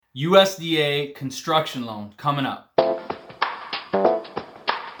USDA construction loan coming up.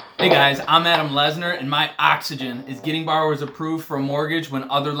 Hey guys, I'm Adam Lesner, and my oxygen is getting borrowers approved for a mortgage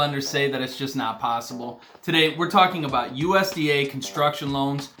when other lenders say that it's just not possible. Today, we're talking about USDA construction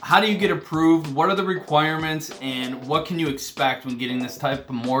loans. How do you get approved? What are the requirements? And what can you expect when getting this type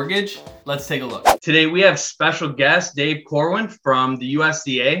of mortgage? Let's take a look. Today, we have special guest Dave Corwin from the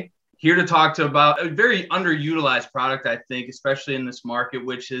USDA here to talk to about a very underutilized product, I think, especially in this market,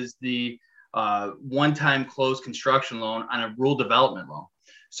 which is the one-time closed construction loan on a rural development loan.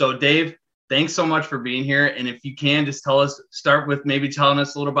 So Dave, thanks so much for being here. And if you can, just start with maybe telling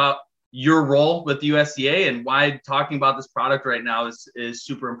us a little about your role with the USDA and why talking about this product right now is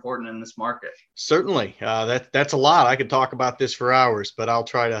super important in this market. Certainly. That's a lot. I could talk about this for hours, but I'll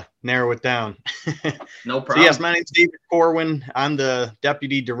try to narrow it down. No problem. So yes, my name is David Corwin. I'm the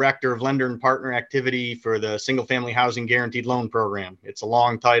Deputy Director of Lender and Partner Activity for the Single Family Housing Guaranteed Loan Program. It's a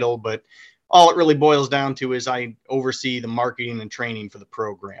long title, but all it really boils down to is I oversee the marketing and training for the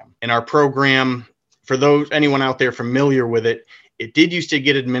program. And our program, for anyone out there familiar with it, it did used to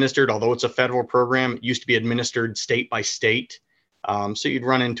get administered, although it's a federal program, it used to be administered state by state. So you'd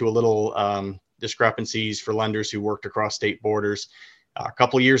run into a little discrepancies for lenders who worked across state borders. A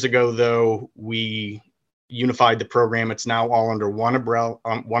couple of years ago, though, we unified the program. It's now all under one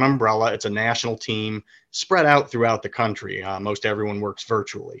umbrella. It's a national team spread out throughout the country. Most everyone works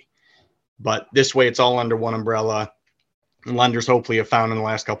virtually. But this way, it's all under one umbrella. And lenders hopefully have found in the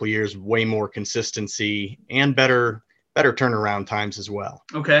last couple of years way more consistency and better turnaround times as well.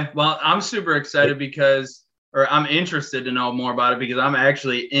 Okay. Well, I'm super excited I'm interested to know more about it because I'm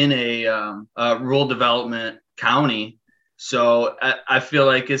actually in a rural development county. So I feel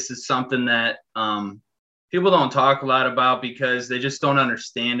like this is something that people don't talk a lot about because they just don't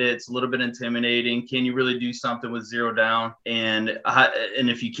understand it. It's a little bit intimidating. Can you really do something with zero down? And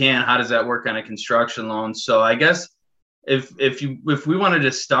if you can, how does that work on a construction loan? So I guess if we wanted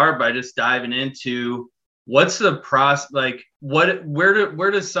to start by just diving into what's the process, like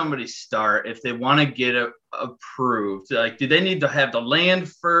where does somebody start if they want to get approved? Like, do they need to have the land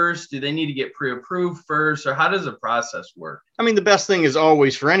first? Do they need to get pre-approved first? Or how does the process work? I mean, the best thing is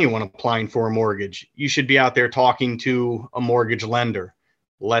always for anyone applying for a mortgage, you should be out there talking to a mortgage lender.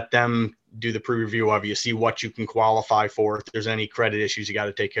 Let them do the pre-review of you, see what you can qualify for. If there's any credit issues, you got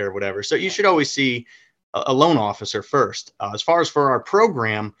to take care of whatever. So you should always see a loan officer first. As far as for our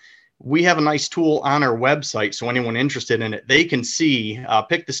program, we have a nice tool on our website. So anyone interested in it, they can see,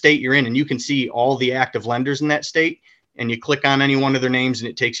 pick the state you're in, and you can see all the active lenders in that state. And you click on any one of their names and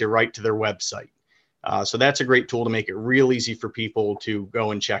it takes you right to their website. So that's a great tool to make it real easy for people to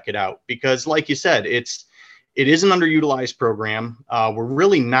go and check it out. Because like you said, it is an underutilized program. We're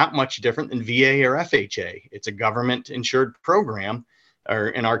really not much different than VA or FHA. It's a government insured program, or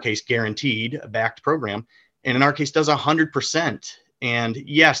in our case, guaranteed, a backed program. And in our case, does 100%. And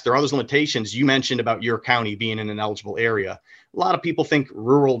yes, there are those limitations you mentioned about your county being in an eligible area. A lot of people think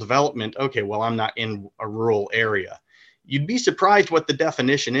rural development. Okay, well, I'm not in a rural area. You'd be surprised what the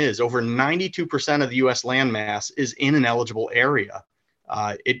definition is. Over 92% of the U.S. landmass is in an eligible area.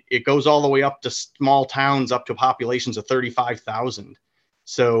 It goes all the way up to small towns, up to populations of 35,000.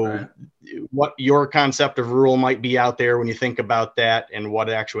 So right. What your concept of rural might be out there when you think about that and what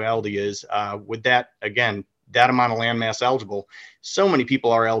actuality is, with that, again, that amount of landmass eligible, so many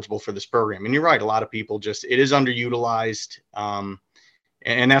people are eligible for this program. And you're right, a lot of people it is underutilized.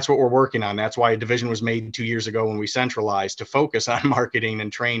 And that's what we're working on. That's why a division was made 2 years ago when we centralized to focus on marketing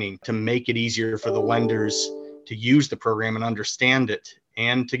and training to make it easier for the lenders to use the program and understand it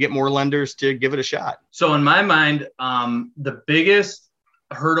and to get more lenders to give it a shot. So in my mind, the biggest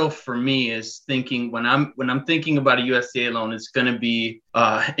hurdle for me is thinking when I'm thinking about a USDA loan, it's going to be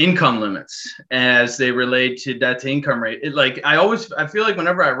income limits as they relate to debt to income rate. I feel like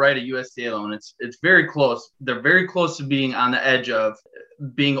whenever I write a USDA loan, it's very close. They're very close to being on the edge of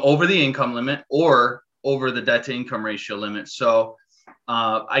being over the income limit or over the debt to income ratio limit. So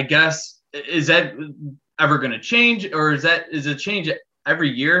I guess, is that ever going to change, or is it change every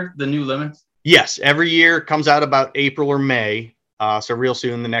year, the new limits? Yes, every year comes out about April or May. So real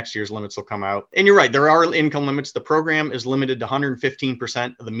soon, the next year's limits will come out. And you're right, there are income limits. The program is limited to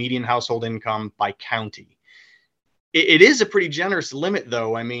 115% of the median household income by county. It is a pretty generous limit,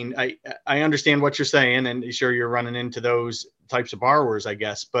 though. I mean, I understand what you're saying, and sure, you're running into those types of borrowers, I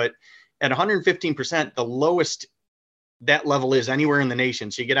guess. But at 115%, the lowest that level is anywhere in the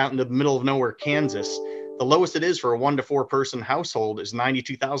nation. So you get out in the middle of nowhere, Kansas, the lowest it is for a 1 to 4 person household is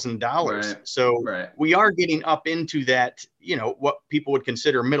 $92,000. Right. So we are getting up into that, what people would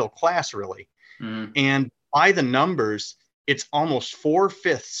consider middle class, really. Mm. And by the numbers, it's almost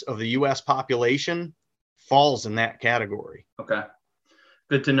 4/5 of the U.S. population falls in that category. Okay.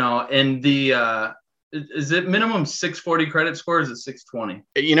 Good to know. And is it minimum 640 credit score? Or is it 620?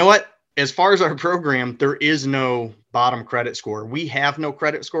 You know what? As far as our program, there is no bottom credit score. We have no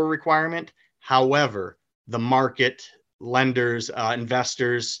credit score requirement. However, the market, lenders,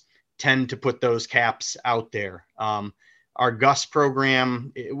 investors tend to put those caps out there. Our GUS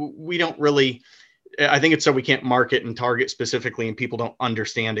program, we don't really, I think it's so we can't market and target specifically and people don't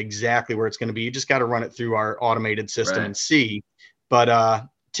understand exactly where it's going to be. You just got to run it through our automated system and see. But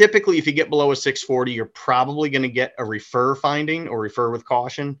typically, if you get below a 640, you're probably going to get a refer finding or refer with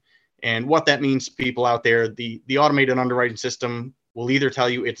caution. And what that means to people out there, the automated underwriting system will either tell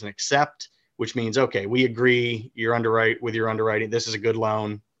you it's an accept, which means, okay, we agree your underwriting. This is a good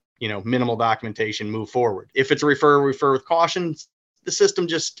loan, minimal documentation, move forward. If it's a refer with caution, the system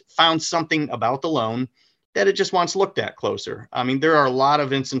just found something about the loan that it just wants looked at closer. I mean, there are a lot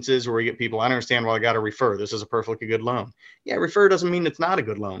of instances where you get people, I don't understand why I got to refer. This is a perfectly good loan. Yeah, refer doesn't mean it's not a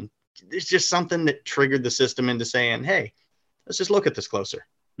good loan. It's just something that triggered the system into saying, hey, let's just look at this closer.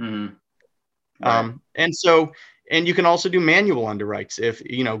 Mm-hmm. Right. And you can also do manual underwrites. If,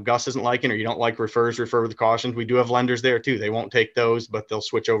 GUS isn't liking or you don't like refer with cautions, we do have lenders there too. They won't take those, but they'll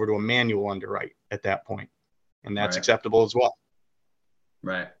switch over to a manual underwrite at that point. And that's acceptable as well.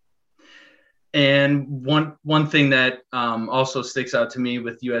 Right. And one thing that also sticks out to me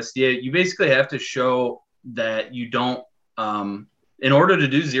with USDA, you basically have to show that you don't, in order to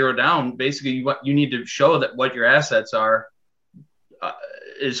do zero down, basically you need to show that what your assets are,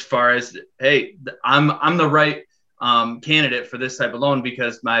 as far as, hey, I'm the right candidate for this type of loan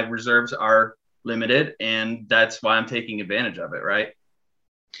because my reserves are limited, and that's why I'm taking advantage of it, right?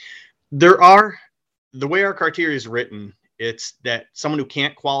 The way our criteria is written, it's that someone who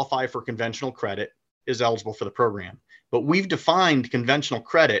can't qualify for conventional credit is eligible for the program. But we've defined conventional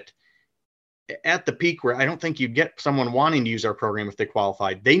credit at the peak where I don't think you'd get someone wanting to use our program if they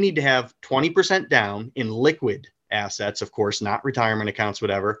qualified. They need to have 20% down in liquid assets, of course, not retirement accounts,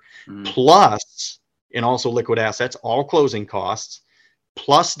 whatever, plus, and also liquid assets, all closing costs,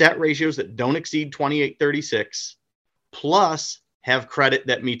 plus debt ratios that don't exceed 28-36, plus have credit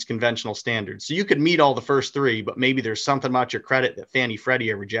that meets conventional standards. So you could meet all the first three, but maybe there's something about your credit that Fannie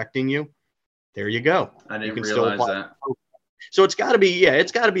Freddie are rejecting you. There you go. I didn't realize that. So it's got to be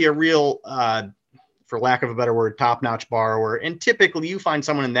a real, for lack of a better word, top-notch borrower. And typically you find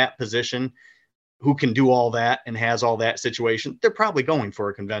someone in that position who can do all that and has all that situation, they're probably going for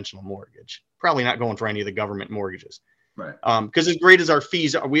a conventional mortgage, probably not going for any of the government mortgages. Right. Because as great as our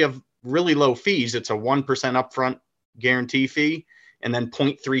fees are, we have really low fees. It's a 1% upfront guarantee fee and then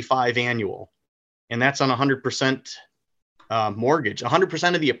 0.35 annual. And that's on 100% mortgage,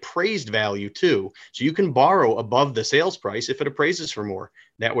 100% of the appraised value too. So you can borrow above the sales price if it appraises for more.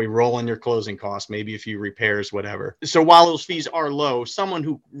 That way roll in your closing costs, maybe a few repairs, whatever. So while those fees are low, someone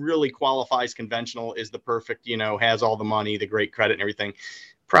who really qualifies conventional is the perfect, has all the money, the great credit and everything,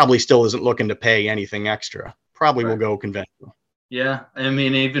 probably still isn't looking to pay anything extra. Probably will go conventional. Yeah. I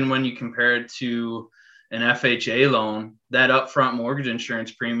mean, even when you compare it to an FHA loan, that upfront mortgage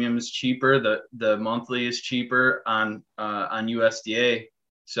insurance premium is cheaper. The monthly is cheaper on USDA.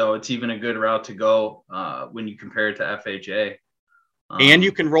 So it's even a good route to go when you compare it to FHA. And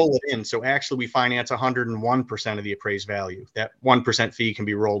you can roll it in. So actually we finance 101% of the appraised value. That 1% fee can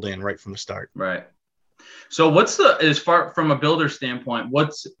be rolled in right from the start. Right. So as far from a builder standpoint,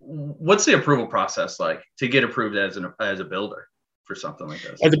 what's the approval process like to get approved as a builder for something like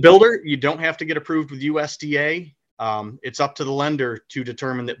this? As a builder, you don't have to get approved with USDA. It's up to the lender to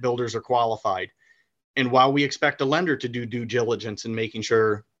determine that builders are qualified. And while we expect a lender to do due diligence in making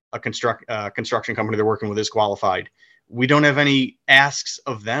sure a construction company they're working with is qualified, we don't have any asks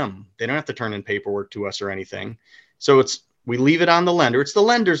of them. They don't have to turn in paperwork to us or anything. So we leave it on the lender. It's the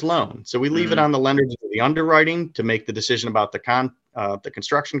lender's loan. So we leave it on the lender to do the underwriting, to make the decision about the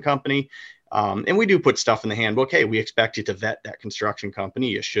construction company. And we do put stuff in the handbook. Hey, we expect you to vet that construction company.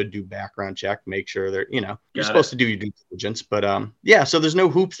 You should do background check, make sure they're, you're supposed to do your due diligence. But so there's no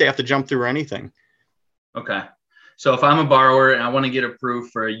hoops they have to jump through or anything. Okay. So if I'm a borrower and I want to get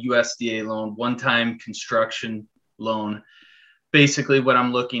approved for a USDA loan, one-time construction loan, basically what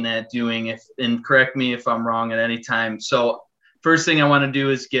I'm looking at doing, and correct me if I'm wrong at any time. So first thing I want to do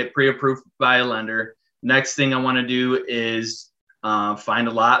is get pre-approved by a lender. Next thing I want to do is find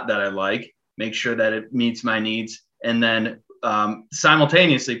a lot that I like, make sure that it meets my needs, and then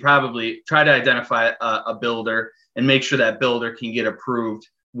simultaneously probably try to identify a builder and make sure that builder can get approved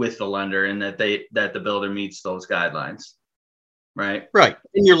with the lender and that the builder meets those guidelines. Right.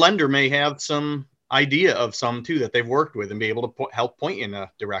 And your lender may have some idea of some too that they've worked with and be able to help point you in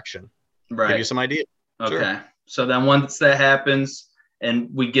a direction. Right. Give you some idea. Okay. Sure. So then once that happens and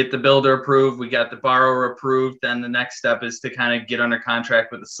we get the builder approved, we got the borrower approved, then the next step is to kind of get under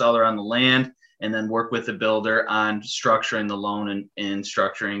contract with the seller on the land and then work with the builder on structuring the loan and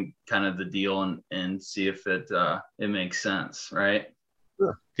structuring kind of the deal and see if it makes sense, right?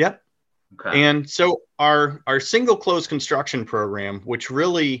 Sure. Yep. Okay. And so our single close construction program, which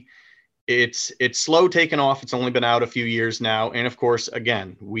really it's slow taking off. It's only been out a few years now. And of course,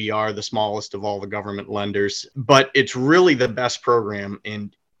 again, we are the smallest of all the government lenders, but it's really the best program.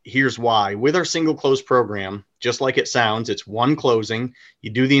 And here's why. With our single close program, just like it sounds, it's one closing. You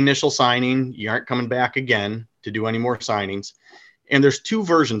do the initial signing. You aren't coming back again to do any more signings. And there's two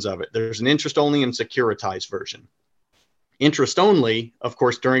versions of it. There's an interest only and securitized version. Interest only, of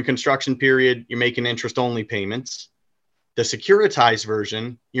course, during construction period, you're making interest only payments. The securitized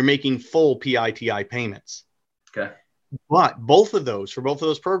version, you're making full PITI payments. Okay. But for both of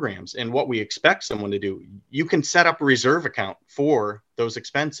those programs, and what we expect someone to do, you can set up a reserve account for those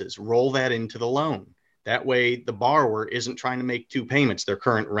expenses, roll that into the loan. That way the borrower isn't trying to make two payments, their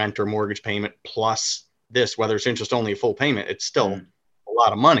current rent or mortgage payment plus this, whether it's interest only, a full payment, it's still a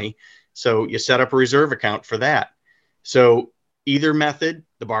lot of money. So you set up a reserve account for that. So either method,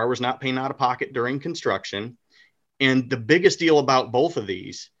 the borrower's not paying out of pocket during construction. And the biggest deal about both of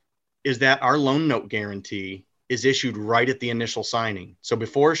these is that our loan note guarantee is issued right at the initial signing. So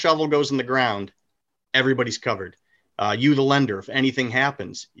before a shovel goes in the ground, everybody's covered. You, the lender, if anything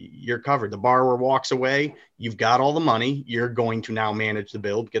happens, you're covered. The borrower walks away, you've got all the money. You're going to now manage the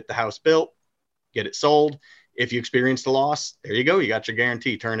build, get the house built, get it sold. If you experience the loss, there you go. You got your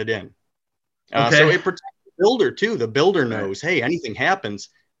guarantee, turn it in. Okay. So it protects the builder too. The builder knows, hey, anything happens,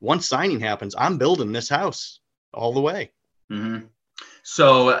 once signing happens, I'm building this house all the way. Mm-hmm.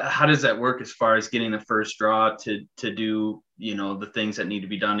 So how does that work as far as getting the first draw to do, the things that need to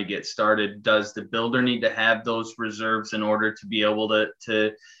be done to get started? Does the builder need to have those reserves in order to be able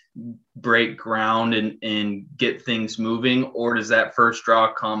to break ground and get things moving? Or does that first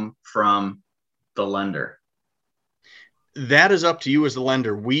draw come from the lender? That is up to you as the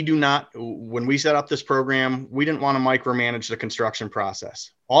lender. We do not, when we set up this program, we didn't want to micromanage the construction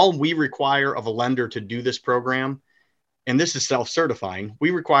process. All we require of a lender to do this program, and this is self-certifying,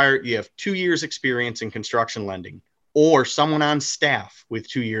 we require you have 2 years experience in construction lending or someone on staff with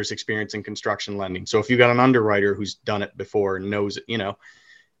 2 years experience in construction lending. So if you got an underwriter who's done it before and knows it,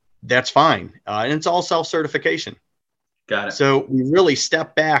 that's fine. And it's all self-certification. Got it. So we really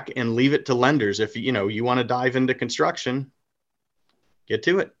step back and leave it to lenders. If you want to dive into construction, get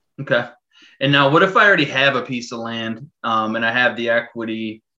to it. Okay. And now what if I already have a piece of land and I have the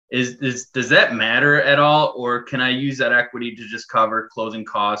equity? Does that matter at all? Or can I use that equity to just cover closing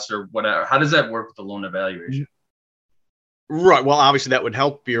costs or whatever? How does that work with the loan to value ratio? Right. Well, obviously that would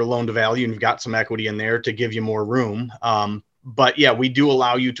help your loan to value, and you've got some equity in there to give you more room. But yeah, we do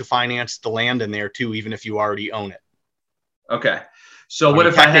allow you to finance the land in there too, even if you already own it. Okay. So what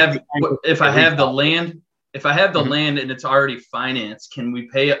if I have the land? If I have the land and it's already financed, can we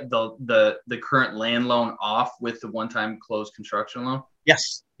pay the current land loan off with the one-time closed construction loan?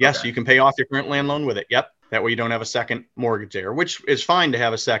 Yes. Okay. You can pay off your current land loan with it. Yep. That way you don't have a second mortgage there, which is fine to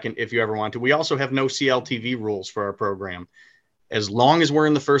have a second if you ever want to. We also have no CLTV rules for our program. As long as we're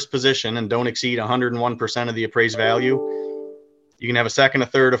in the first position and don't exceed 101% of the appraised value, you can have a second, a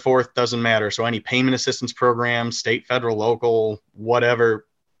third, a fourth, doesn't matter. So any payment assistance programs, state, federal, local, whatever,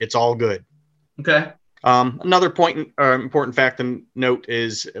 it's all good. Okay. Another important fact to note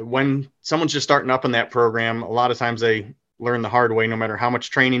is when someone's just starting up in that program, a lot of times they learn the hard way, no matter how much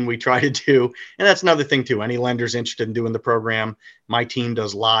training we try to do. And that's another thing too. Any lenders interested in doing the program, my team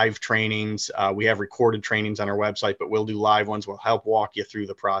does live trainings. We have recorded trainings on our website, but we'll do live ones. We'll help walk you through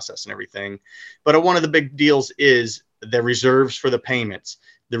the process and everything. But one of the big deals is the reserves for the payments,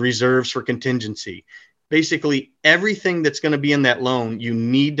 the reserves for contingency. Basically, everything that's going to be in that loan, you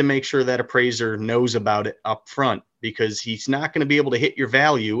need to make sure that appraiser knows about it up front, because he's not going to be able to hit your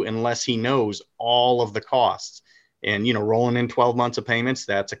value unless he knows all of the costs. And, rolling in 12 months of payments,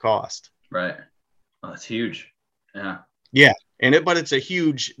 that's a cost. Right. Oh, that's huge. Yeah. Yeah. But it's a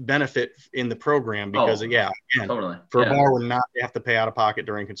huge benefit in the program because, again, totally. For a borrower not to have to pay out of pocket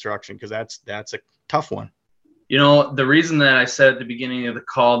during construction, because that's a tough one. The reason that I said at the beginning of the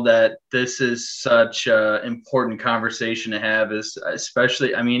call that this is such an important conversation to have is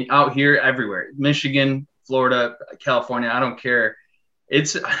especially, out here, everywhere, Michigan, Florida, California, I don't care.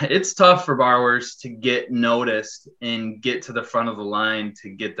 It's tough for borrowers to get noticed and get to the front of the line to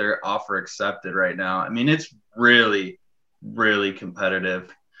get their offer accepted right now. It's really, really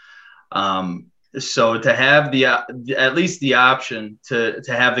competitive. So to have at least the option to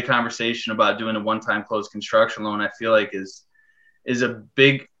have the conversation about doing a one-time closed construction loan, I feel like is a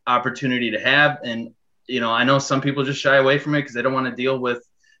big opportunity to have. And I know some people just shy away from it because they don't want to deal with,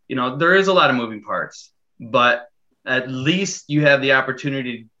 there is a lot of moving parts, but at least you have the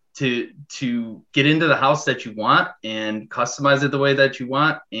opportunity to get into the house that you want and customize it the way that you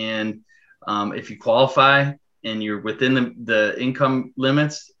want. And if you qualify and you're within the income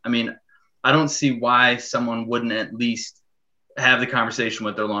limits, I mean, I don't see why someone wouldn't at least have the conversation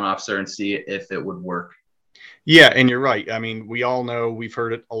with their loan officer and see if it would work. Yeah, and you're right. I mean, we all know, we've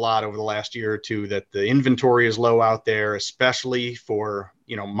heard it a lot over the last year or two, that the inventory is low out there, especially for,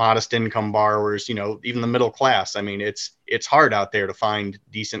 modest income borrowers, even the middle class. I mean, it's hard out there to find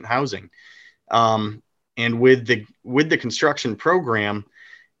decent housing. And with the construction program,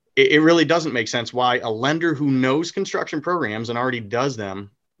 it really doesn't make sense why a lender who knows construction programs and already does them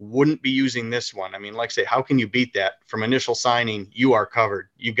wouldn't be using this one. I mean, like I say, how can you beat that? From initial signing, you are covered.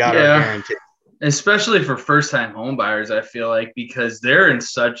 You got our guarantee. Especially for first-time home buyers, I feel like, because they're in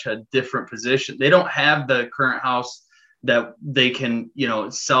such a different position. They don't have the current house that they can,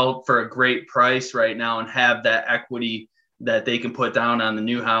 sell for a great price right now and have that equity that they can put down on the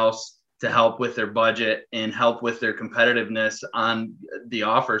new house to help with their budget and help with their competitiveness on the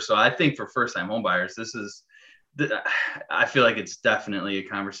offer. So I think for first-time home buyers, I feel like it's definitely a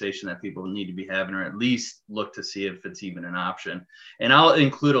conversation that people need to be having, or at least look to see if it's even an option. And I'll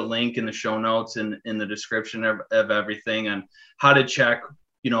include a link in the show notes and in the description of everything on how to check,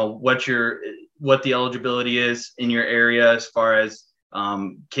 what the eligibility is in your area, as far as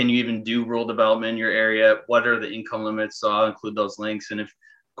can you even do rural development in your area? What are the income limits? So I'll include those links. And of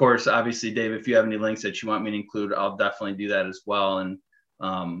course, obviously, Dave, if you have any links that you want me to include, I'll definitely do that as well. And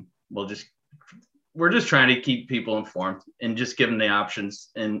we're just trying to keep people informed and just give them the options.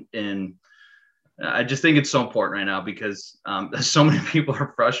 And I just think it's so important right now because so many people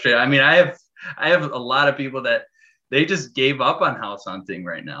are frustrated. I mean, I have a lot of people that they just gave up on house hunting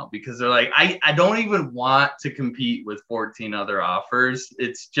right now because they're like, I don't even want to compete with 14 other offers.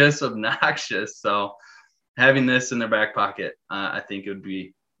 It's just obnoxious. So having this in their back pocket, I think would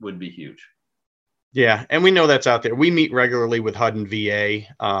be huge. Yeah, and we know that's out there. We meet regularly with HUD and VA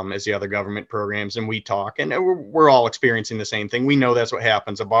as the other government programs, and we talk, and we're all experiencing the same thing. We know that's what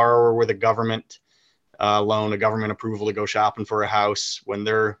happens. A borrower with a government loan, a government approval to go shopping for a house, when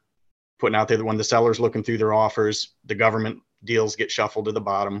they're putting out there, when the seller's looking through their offers, the government deals get shuffled to the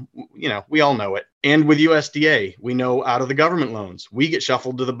bottom. We all know it. And with USDA, we know out of the government loans, we get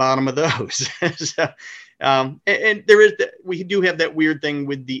shuffled to the bottom of those. So, and we do have that weird thing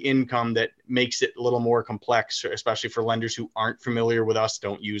with the income that makes it a little more complex, especially for lenders who aren't familiar with us,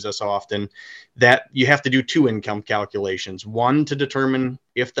 don't use us often, that you have to do two income calculations, one to determine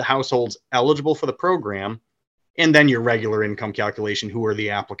if the household's eligible for the program, and then your regular income calculation, who are the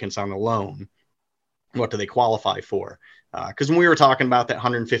applicants on the loan, what do they qualify for? Because when we were talking about that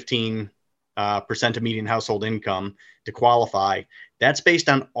 115% of median household income to qualify, that's based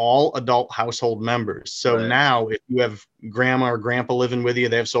on all adult household members. So right. Now if you have grandma or grandpa living with you,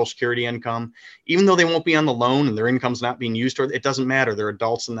 they have Social Security income, even though they won't be on the loan and their income's not being used toward it, doesn't matter. They're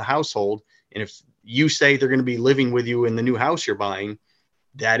adults in the household. And if you say they're going to be living with you in the new house you're buying,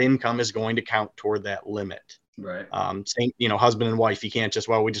 that income is going to count toward that limit. Right. Same, husband and wife, you can't just,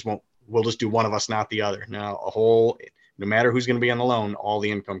 we'll just do one of us, not the other. Now, no matter who's going to be on the loan, all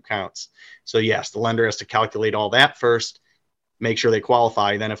the income counts. So yes, the lender has to calculate all that first, make sure they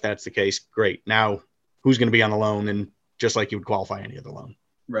qualify. Then if that's the case, great. Now who's going to be on the loan? And just like you would qualify any other loan.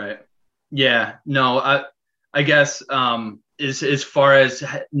 Right. Yeah, no, I guess as far as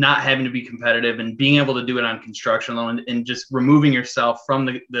not having to be competitive and being able to do it on construction loan and just removing yourself from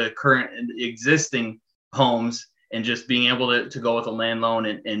the current existing homes and just being able to go with a land loan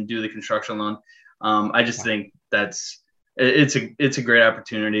and do the construction loan. I just think it's a great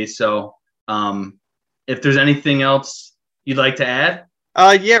opportunity. So if there's anything else you'd like to add?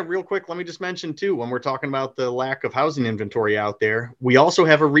 Yeah, real quick. Let me just mention too, when we're talking about the lack of housing inventory out there, we also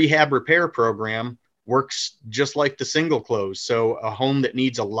have a rehab repair program, works just like the single close. So a home that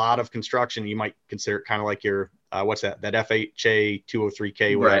needs a lot of construction, you might consider it kind of like your, what's that FHA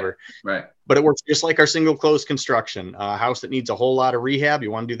 203K, whatever. Right. But it works just like our single close construction. A house that needs a whole lot of rehab,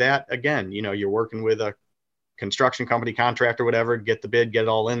 you want to do that? Again, you're working with a construction company, contractor, whatever, get the bid, get it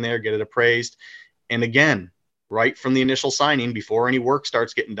all in there, get it appraised. And again, right from the initial signing, before any work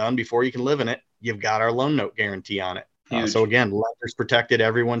starts getting done, before you can live in it, you've got our loan note guarantee on it. So again, lender's protected,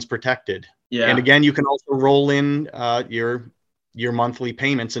 everyone's protected. Yeah. And again, you can also roll in your monthly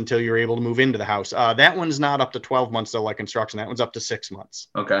payments until you're able to move into the house. That one's not up to 12 months though, like construction. That one's up to 6 months.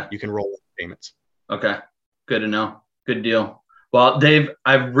 Okay. You can roll payments. Okay. Good to know. Good deal. Well, Dave,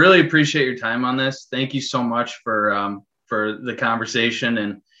 I really appreciate your time on this. Thank you so much for the conversation.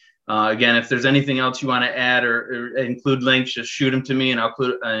 And again, if there's anything else you want to add or include links, just shoot them to me, and I'll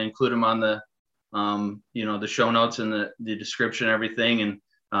include them on the the show notes and the description and everything. And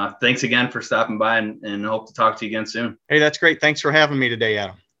thanks again for stopping by, and hope to talk to you again soon. Hey, that's great. Thanks for having me today,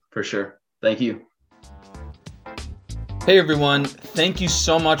 Adam. For sure. Thank you. Hey everyone, thank you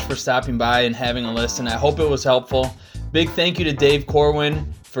so much for stopping by and having a listen. I hope it was helpful. Big thank you to Dave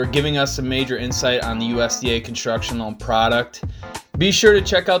Corwin for giving us some major insight on the USDA construction loan product. Be sure to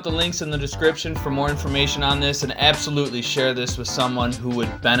check out the links in the description for more information on this, and absolutely share this with someone who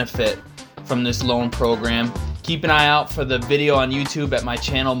would benefit from this loan program. Keep an eye out for the video on YouTube at my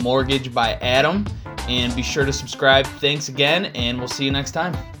channel, Mortgage by Adam, and be sure to subscribe. Thanks again, and we'll see you next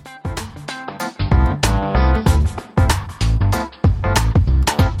time.